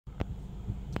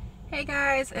Hey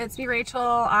guys, it's me Rachel.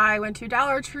 I went to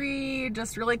Dollar Tree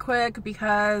just really quick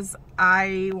because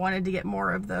I wanted to get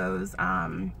more of those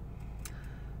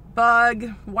bug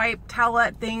wipe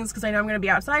towelette things because I know I'm going to be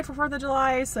outside for 4th of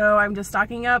July, so I'm just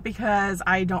stocking up because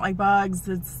I don't like bugs.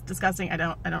 It's disgusting. I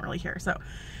don't really care. So,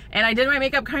 and I did my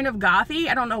makeup kind of gothy.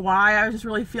 I don't know why. I was just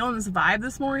really feeling this vibe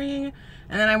this morning.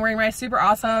 And then I'm wearing my super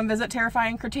awesome Visit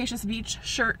Terrifying Cretaceous Beach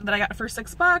shirt that I got for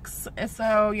 $6. And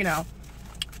so, you know,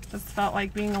 just felt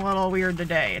like being a little weird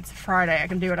today. It's Friday. I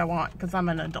can do what I want because I'm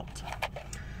an adult.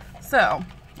 So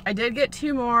I did get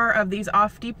 2 more of these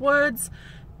off Deep Woods.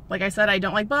 Like I said, I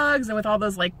don't like bugs, and with all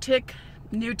those like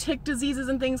new tick diseases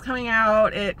and things coming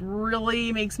out, it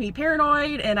really makes me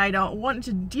paranoid, and I don't want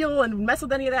to deal and mess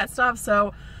with any of that stuff.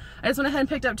 So I just went ahead and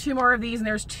picked up 2 more of these, and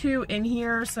there's 2 in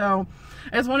here. So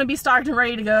I just want to be stocked and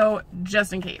ready to go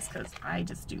just in case, because I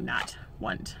just do not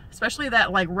want, especially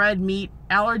that like red meat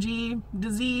allergy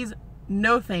disease.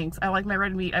 No thanks. I like my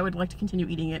red meat. I would like to continue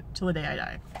eating it till the day I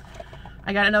die.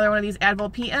 I got another one of these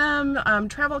Advil PM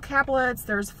travel caplets.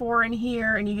 There's 4 in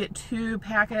here, and you get 2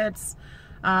 packets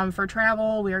for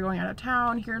travel. We are going out of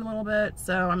town here in a little bit,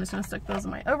 so I'm just gonna stick those in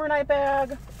my overnight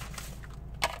bag.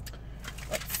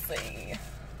 Let's see.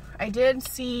 I did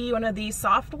see one of these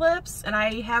soft lips, and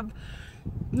I have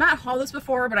not hauled this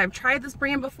before, but I've tried this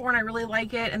brand before and I really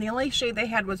like it, and the only shade they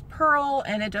had was Pearl,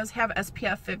 and it does have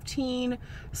SPF 15,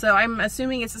 so I'm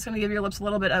assuming it's just going to give your lips a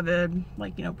little bit of a,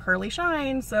 like, you know, pearly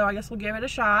shine, so I guess we'll give it a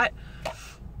shot.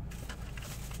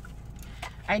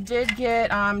 I did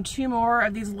get 2 more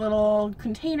of these little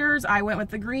containers. I went with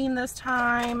the green this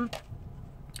time.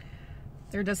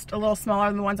 They're just a little smaller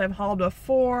than the ones I've hauled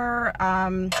before.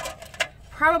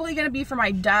 Probably going to be for my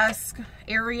desk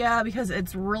area because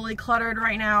it's really cluttered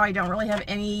right now. I don't really have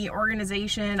any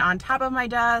organization on top of my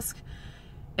desk.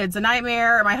 It's a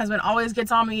nightmare. My husband always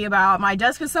gets on me about my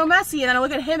desk is so messy, and then I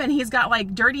look at him and he's got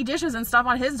like dirty dishes and stuff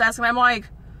on his desk, and I'm like,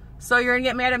 so you're gonna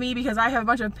get mad at me because I have a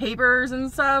bunch of papers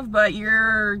and stuff, but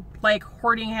you're like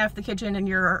hoarding half the kitchen and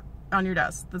you're on your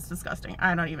desk. That's disgusting.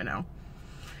 I don't even know.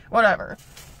 Whatever.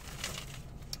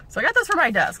 So I got this for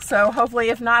my desk, so hopefully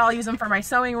if not, I'll use them for my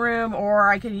sewing room, or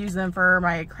I could use them for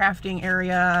my crafting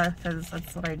area, because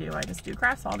that's what I do. I just do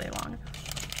crafts all day long.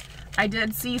 I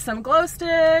did see some glow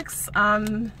sticks.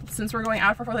 Since we're going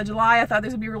out for 4th of July, I thought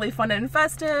these would be really fun and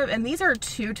festive, and these are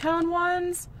 2-tone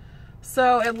ones.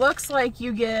 So it looks like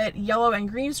you get yellow and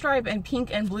green stripe and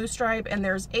pink and blue stripe, and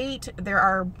there's 8. They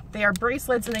are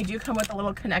bracelets, and they do come with the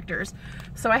little connectors.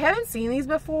 So I haven't seen these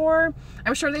before.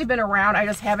 I'm sure they've been around. I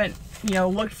just haven't, you know,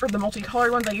 looked for the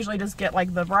multicolored ones. I usually just get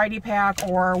like the variety pack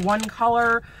or one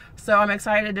color. So I'm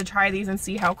excited to try these and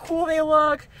see how cool they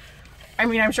look. I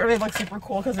mean, I'm sure they look super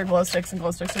cool because they're glow sticks, and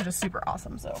glow sticks are just super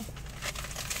awesome. So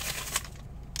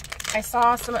I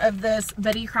saw some of this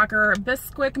Betty Crocker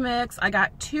Bisquick mix. I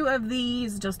got 2 of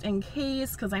these just in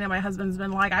case, because I know my husband's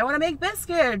been like, I want to make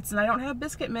biscuits, and I don't have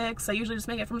biscuit mix. I usually just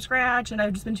make it from scratch, and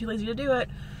I've just been too lazy to do it.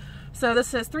 So this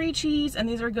says 3 cheese, and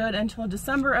these are good until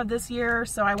December of this year.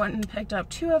 So I went and picked up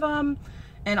 2 of them,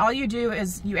 and all you do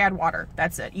is you add water.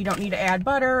 That's it. You don't need to add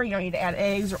butter. You don't need to add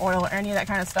eggs or oil or any of that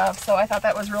kind of stuff. So I thought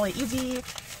that was really easy.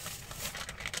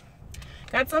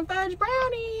 Got some fudge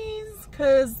brownies,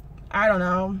 because I don't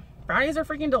know. Brownies are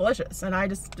freaking delicious, and I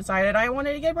just decided I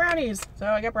wanted to get brownies, so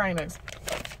I got brownie mix.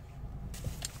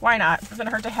 Why not? It doesn't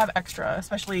hurt to have extra,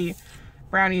 especially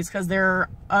brownies, because they're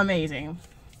amazing.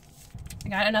 I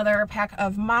got another pack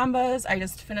of Mambas. I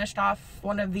just finished off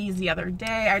one of these the other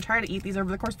day. I try to eat these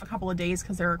over the course of a couple of days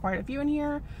because there are quite a few in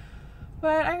here,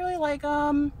 but I really like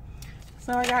them.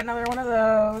 So I got another one of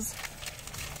those.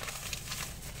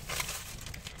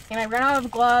 And I ran out of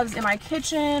gloves in my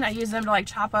kitchen. I use them to like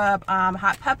chop up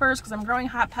hot peppers because I'm growing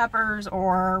hot peppers,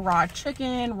 or raw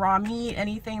chicken, raw meat,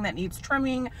 anything that needs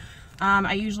trimming.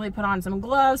 I usually put on some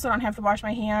gloves so I don't have to wash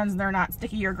my hands. They're not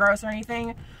sticky or gross or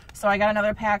anything. So I got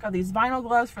another pack of these vinyl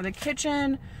gloves for the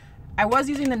kitchen. I was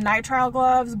using the nitrile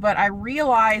gloves, but I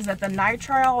realized that the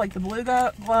nitrile, like the blue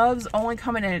gloves, only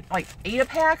come in like 8 a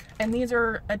pack, and these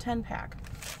are a 10 pack.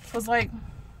 So it's like,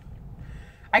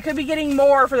 I could be getting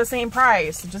more for the same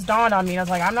price. It just dawned on me. I was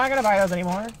like, I'm not going to buy those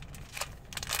anymore.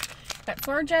 Got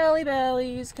 4 Jelly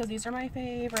Bellies, because these are my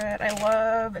favorite. I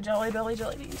love Jelly Belly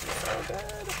jelly beans. They're so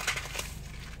good.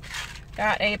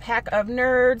 Got a pack of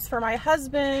Nerds for my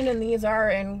husband, and these are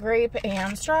in grape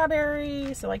and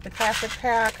strawberry. So like the classic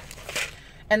pack.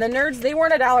 And the Nerds, they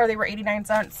weren't $1. They were 89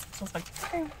 cents. So it's like,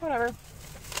 okay, whatever.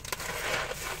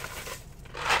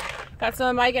 Got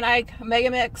some Mike and Ike Mega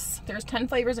Mix. There's 10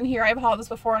 flavors in here. I've hauled this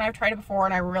before, and I've tried it before,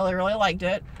 and I really, really liked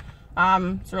it.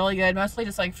 It's really good. Mostly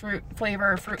just like fruit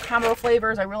combo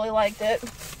flavors. I really liked it.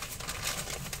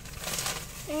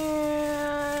 And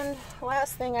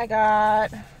last thing I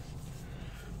got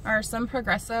are some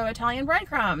Progresso Italian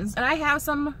breadcrumbs. And I have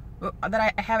some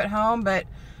that I have at home, but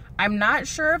I'm not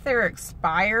sure if they're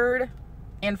expired.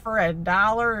 And for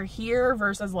 $1 here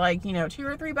versus like, you know, $2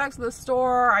 or $3 at the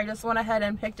store, I just went ahead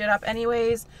and picked it up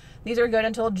anyways. These are good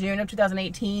until June of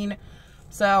 2018.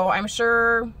 So I'm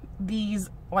sure these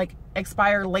like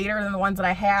expire later than the ones that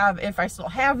I have, if I still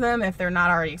have them, if they're not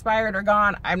already expired or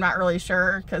gone. I'm not really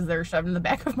sure because they're shoved in the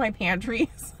back of my pantry.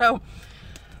 So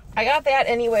I got that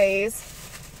anyways.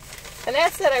 And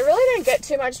that's it. I really didn't get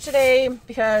too much today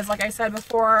because, like I said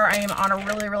before, I am on a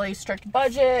really, really strict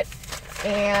budget,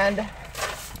 and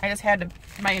I just had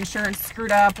my insurance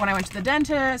screwed up when I went to the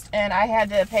dentist, and I had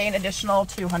to pay an additional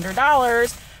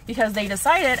 $200 because they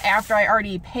decided after I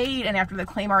already paid and after the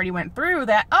claim already went through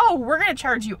that, oh, we're going to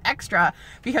charge you extra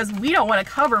because we don't want to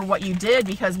cover what you did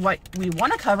because what we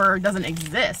want to cover doesn't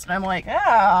exist. And I'm like,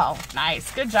 oh,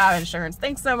 nice. Good job, insurance.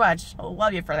 Thanks so much. I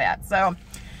love you for that. So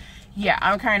yeah,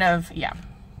 I'm kind of,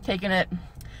 taking it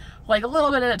like a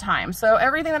little bit at a time. So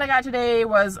everything that I got today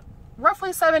was roughly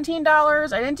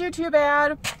 $17. I didn't do too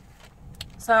bad.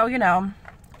 So, you know,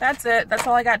 that's it. That's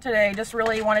all I got today. Just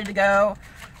really wanted to go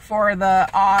for the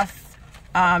off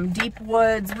deep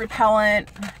woods repellent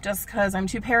just because I'm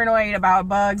too paranoid about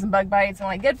bugs and bug bites. And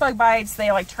when I get bug bites,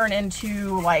 they like turn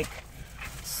into like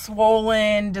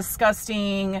swollen,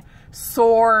 disgusting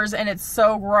sores, and it's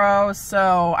so gross.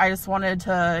 So I just wanted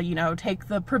to, you know, take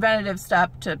the preventative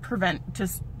step to prevent,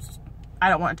 just, I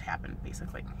don't want it to happen,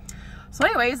 basically. So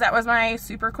anyways, that was my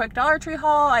super quick Dollar Tree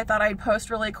haul. I thought I'd post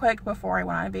really quick before I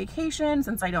went on vacation,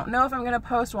 since I don't know if I'm going to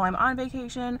post while I'm on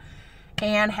vacation.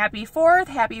 And happy 4th,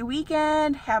 happy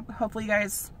weekend. Hopefully you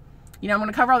guys, you know, I'm going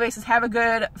to cover all bases. Have a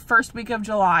good first week of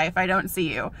July if I don't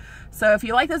see you. So if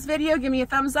you like this video, give me a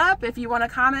thumbs up. If you want to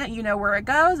comment, you know where it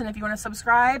goes. And if you want to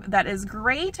subscribe, that is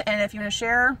great. And if you want to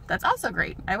share, that's also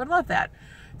great. I would love that.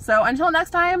 So until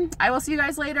next time, I will see you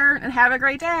guys later and have a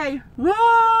great day.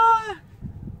 Bye!